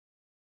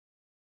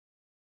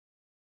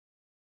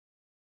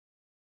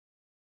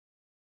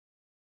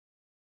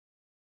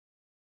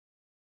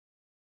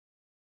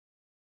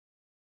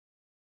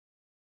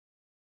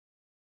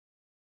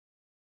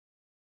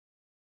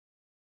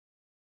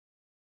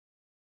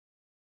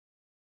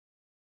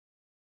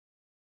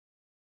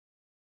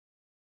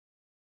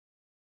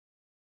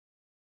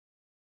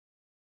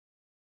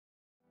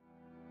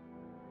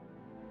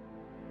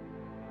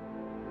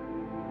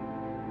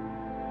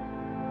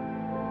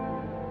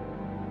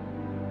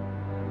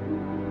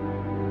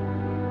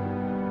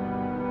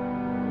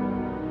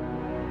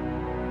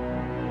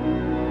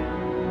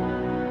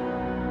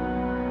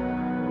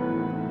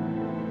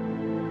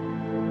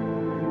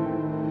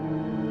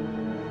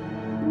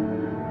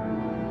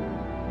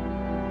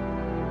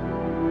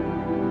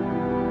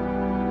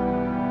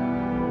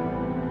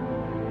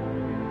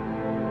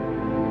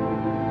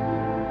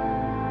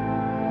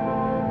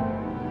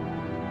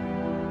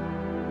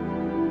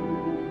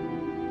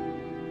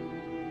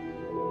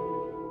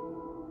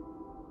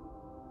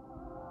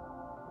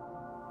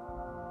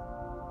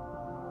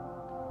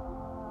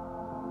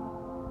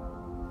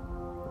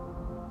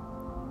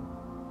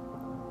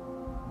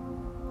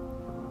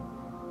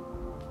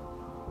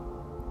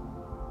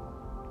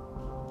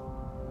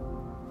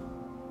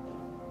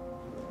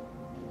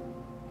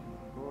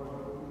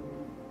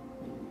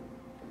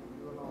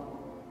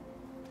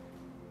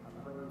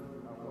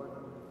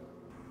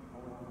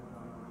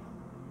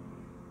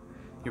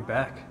You're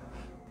back.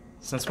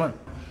 Since when?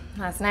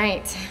 Last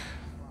night.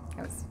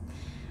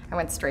 I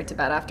went straight to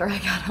bed after I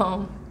got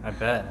home. I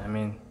bet. I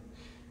mean,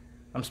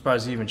 I'm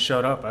surprised you even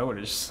showed up. I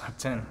would've just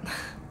slept in.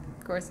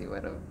 Of course you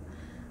would have.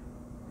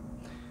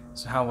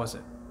 So how was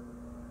it,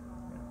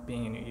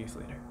 being a new youth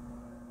leader?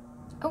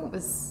 Oh, it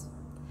was,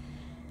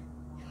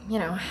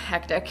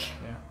 hectic.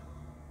 Yeah.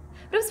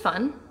 But it was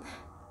fun.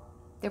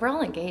 They were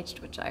all engaged,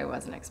 which I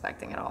wasn't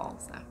expecting at all,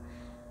 so.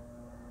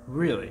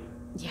 Really?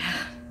 Yeah.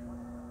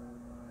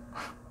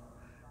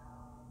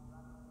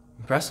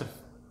 Impressive.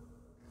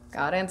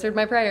 God answered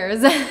my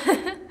prayers.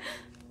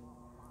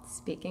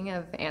 Speaking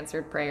of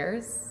answered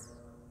prayers,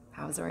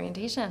 how was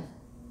orientation?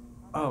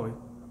 Oh,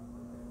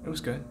 it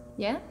was good.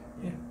 Yeah?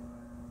 Yeah.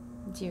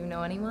 Do you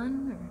know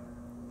anyone? Or?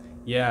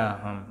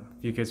 Yeah,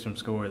 a few kids from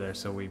school were there,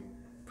 so we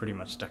pretty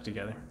much stuck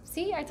together.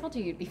 See, I told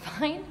you you'd be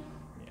fine.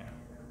 Yeah.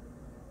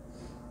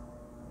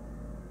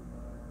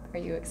 Are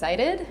you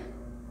excited?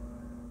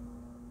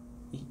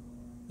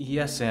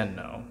 Yes and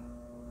no.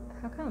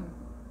 How come?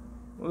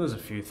 Well, there's a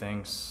few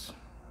things.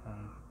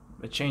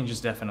 The change is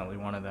definitely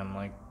one of them.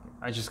 Like,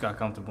 I just got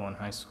comfortable in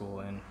high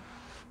school, and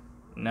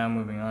now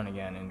moving on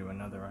again into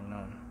another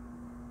unknown.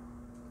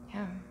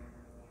 Yeah,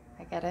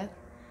 I get it.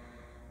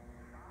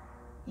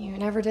 You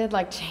never did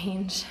like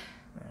change.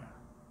 Yeah.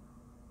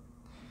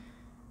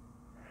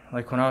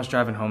 Like when I was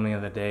driving home the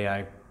other day,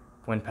 I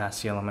went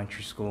past the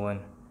elementary school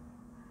and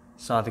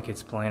saw the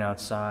kids playing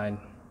outside,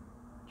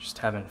 just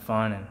having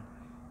fun and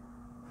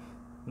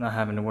not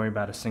having to worry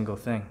about a single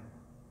thing.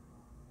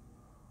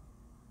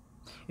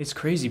 It's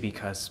crazy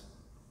because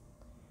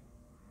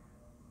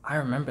I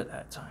remember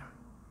that time.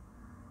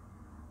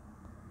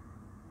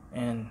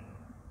 And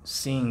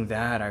seeing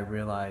that, I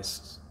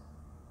realized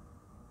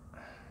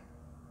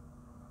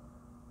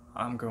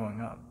I'm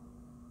growing up.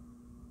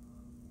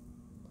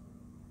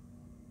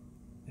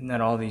 And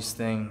that all these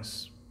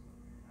things,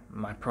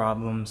 my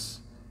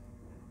problems,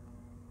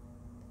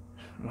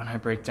 when I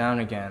break down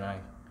again, I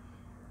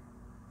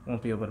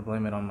won't be able to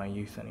blame it on my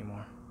youth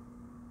anymore.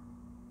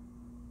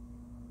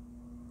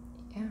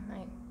 Yeah,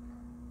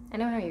 I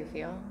know how you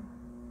feel.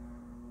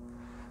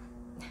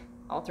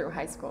 All through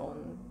high school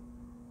and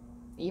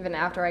even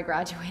after I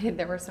graduated,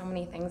 there were so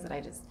many things that I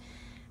just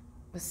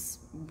was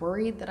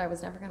worried that I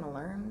was never going to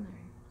learn.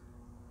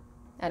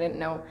 I didn't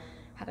know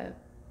how to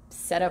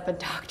set up a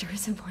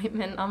doctor's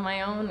appointment on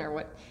my own or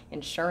what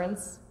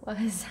insurance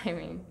was. I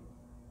mean,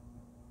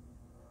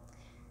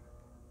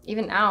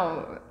 even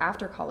now,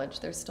 after college,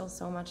 there's still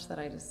so much that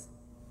I just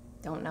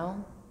don't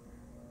know.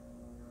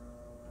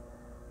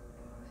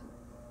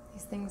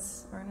 These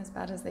things aren't as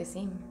bad as they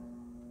seem.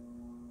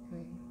 I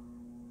mean,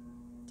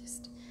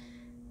 just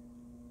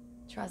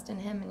trust in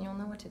him and you'll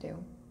know what to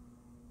do.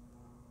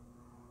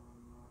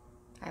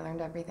 I learned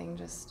everything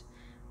just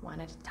one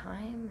at a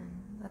time,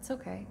 and that's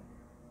okay.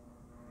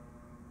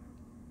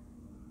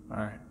 All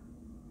right.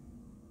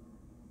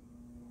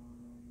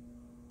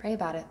 Pray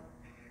about it.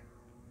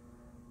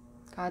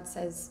 God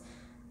says,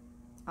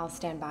 I'll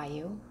stand by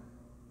you.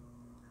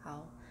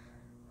 I'll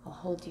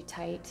hold you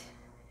tight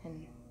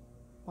and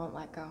won't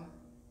let go.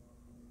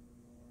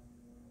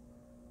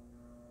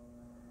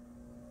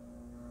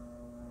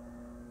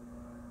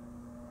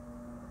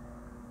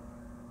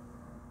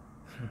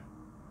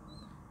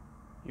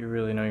 You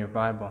really know your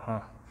Bible,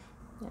 huh?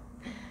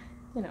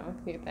 Yeah,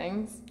 a few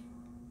things.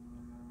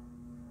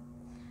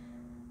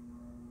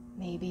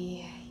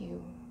 Maybe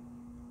you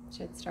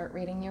should start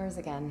reading yours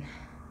again.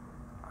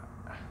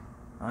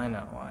 I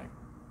know,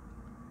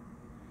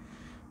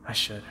 I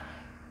should.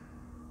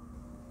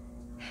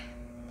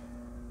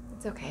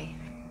 It's okay.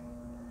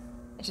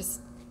 It's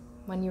just,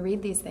 when you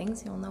read these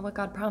things, you'll know what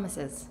God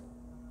promises.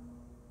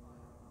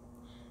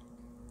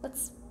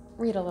 Let's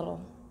read a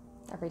little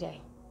every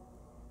day.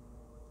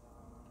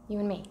 You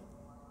and me.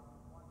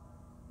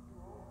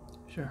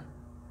 Sure.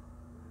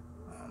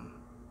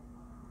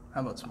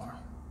 How about tomorrow?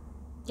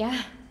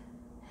 Yeah.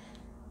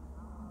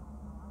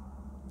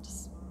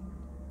 Just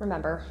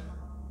remember,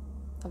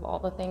 of all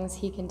the things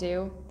he can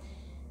do,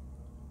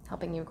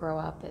 helping you grow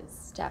up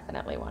is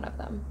definitely one of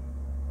them.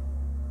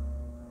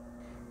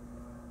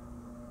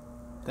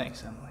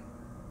 Thanks, Emily.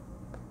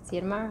 See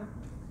you tomorrow.